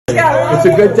It's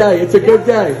a good day. It's a good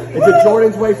day. It's a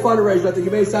Jordan's Way fundraiser at the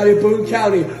Humane Society of Boone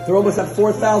County. They're almost at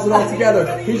 4,000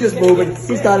 altogether. He's just moving.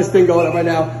 He's got his thing going up right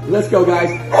now. Let's go, guys.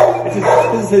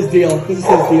 This is his deal. This is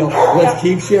his deal. Let's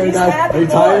keep sharing, guys. Are you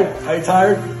tired? Are you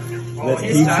tired? Let's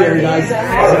keep sharing, guys.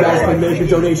 So guys can make a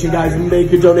donation, guys.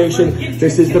 Make a donation.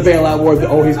 This is the bailout award.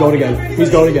 Oh, he's going again.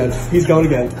 He's going again. He's going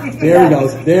again. There he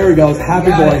goes. There he goes. Happy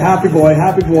boy. Happy boy.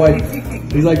 Happy boy.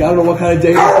 He's like, I don't know what kind of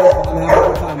day this is, but I'm having a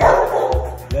good time.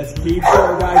 Let's keep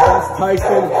sharing, guys. That's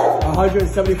Tyson.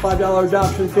 $175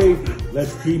 adoption fee.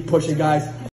 Let's keep pushing, guys.